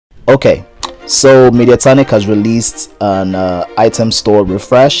Okay, so Mediatonic has released an item store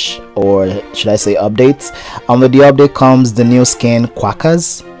refresh, or should I say update, and with the update comes the new skin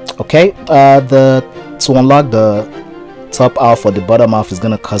Quackers. Okay, to unlock the top half or the bottom half is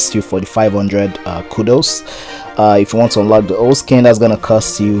gonna cost you 4,500 kudos. If you want to unlock the old skin, that's gonna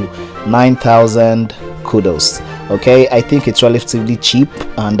cost you 9,000 kudos. Okay, I think it's relatively cheap,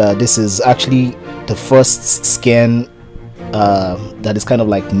 and this is actually the first skin that is kind of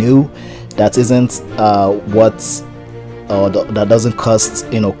like new, that isn't that doesn't cost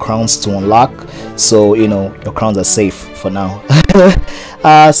crowns to unlock, so your crowns are safe for now.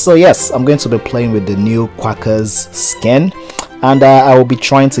 So yes, I'm going to be playing with the new Quackers skin, and I will be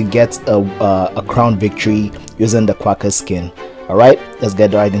trying to get a crown victory using the Quackers skin. All right, let's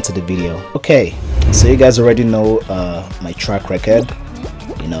get right into the video. Okay, so you guys already know my track record.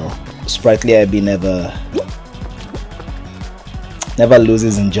 Sprightly Ebbie never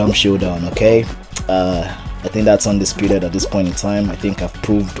loses in jump showdown. Okay, I think that's undisputed at this point in time. I think I've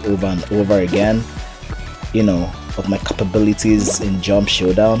proved over and over again of my capabilities in jump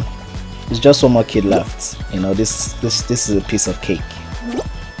showdown. There's just one more kid left. This is a piece of cake.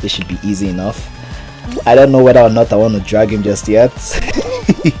 This should be easy enough. I don't know whether or not I want to drag him just yet.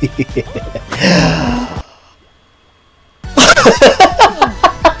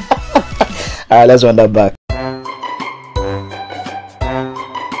 Alright, let's run that back.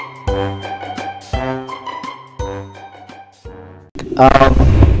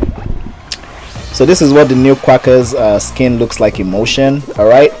 So this is what the new Quackers skin looks like in motion. All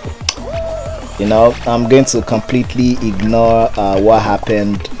right, I'm going to completely ignore what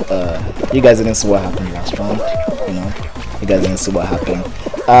happened. You guys didn't see what happened last round. You guys didn't see what happened.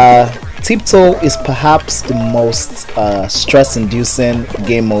 Tiptoe is perhaps the most stress-inducing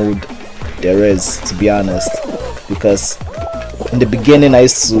game mode there is, to be honest, because in the beginning I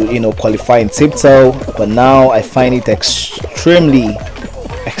used to qualify in Tiptoe, but now I find it extremely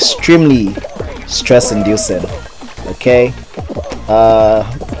stress-inducing. Okay,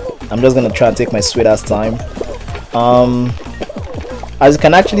 I'm just gonna try and take my sweet ass time. As you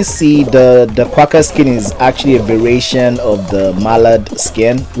can actually see, the Quacker skin is actually a variation of the Mallard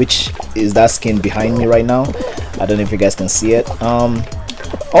skin, which is that skin behind me right now. I don't know if you guys can see it.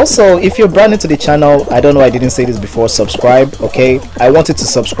 Also, if you're brand new to the channel, I don't know, I didn't say this before, subscribe. Okay, I want you to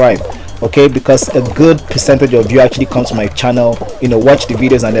subscribe, okay, because a good percentage of you actually come to my channel, watch the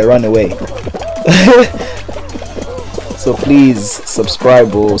videos and they run away. So please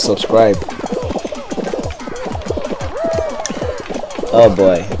subscribe, subscribe. Oh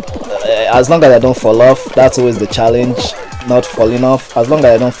boy, as long as I don't fall off, that's always the challenge, not falling off. As long as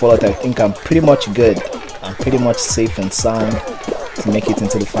I don't fall off, I think I'm pretty much good. I'm pretty much safe and sound to make it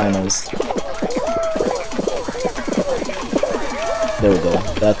into the finals. There we go,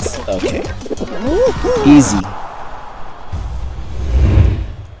 that's okay. Easy.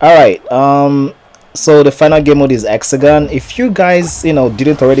 Alright, so the final game mode is Hexagon. If you guys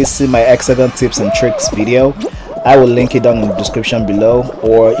didn't already see my Hexagon tips and tricks video, I will link it down in the description below,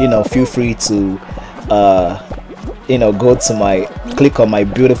 or feel free to go to click on my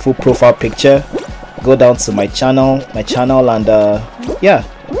beautiful profile picture, go down to my channel and yeah,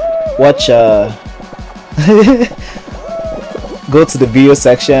 watch go to the video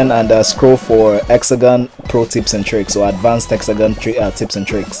section and scroll for Hexagon pro tips and tricks, or advanced Hexagon tips and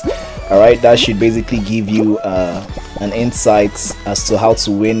tricks. All right, that should basically give you an insight as to how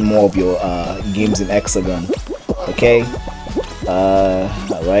to win more of your games in Hexagon. Okay, all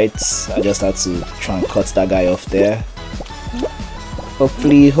right, I just had to try and cut that guy off there.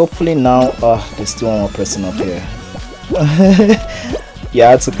 Hopefully now, there's still one more person up here. Yeah,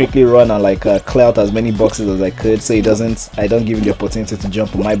 I had to quickly run and clear out as many boxes as I could, so I don't give him the opportunity to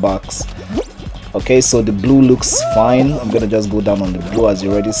jump on my box. Okay, so the blue looks fine. I'm gonna just go down on the blue, as you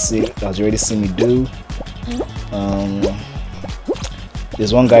already see me do.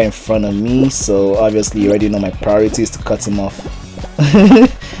 There's one guy in front of me, so obviously you already know my priority is to cut him off.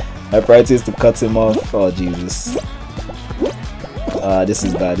 My priority is to cut him off. Oh Jesus. This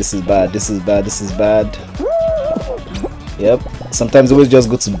is bad. Yep, sometimes it's always just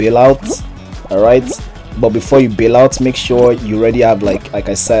good to bail out. All right, but before you bail out, make sure you already have like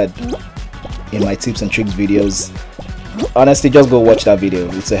I said in my tips and tricks videos. Honestly, just go watch that video.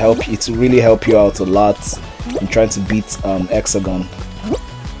 It will really help you out a lot in trying to beat Hexagon.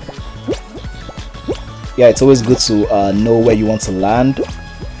 Yeah, it's always good to know where you want to land,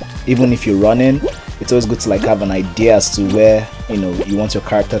 even if you're running. It's always good to have an idea as to where you want your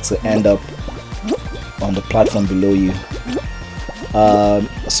character to end up on the platform below you.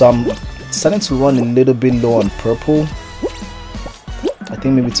 So I'm starting to run a little bit low on purple. I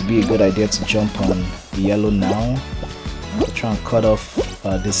think maybe to be a good idea to jump on yellow now. Try and cut off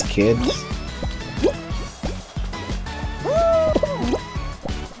this kid.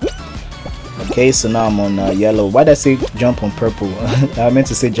 Okay, so now I'm on yellow. Why did I say jump on purple? I meant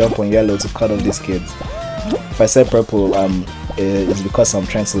to say jump on yellow to cut off these kids. If I said purple, it's because I'm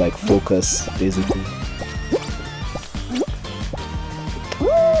trying to like focus, basically.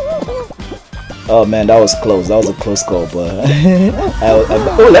 Oh man, that was close. That was a close call, but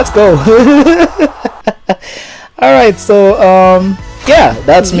oh, let's go. All right, so yeah,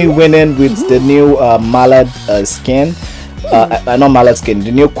 that's me winning with the new Mallard skin. Not Mallard skin,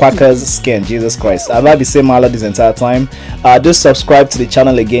 the new Quackers skin. Jesus Christ, I might be saying Mallard this entire time. Just subscribe to the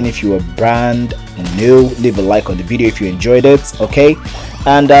channel again if you are brand new. Leave a like on the video if you enjoyed it. Okay,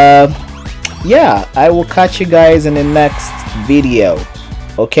 and yeah, I will catch you guys in the next video.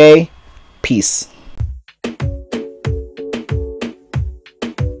 Okay, peace.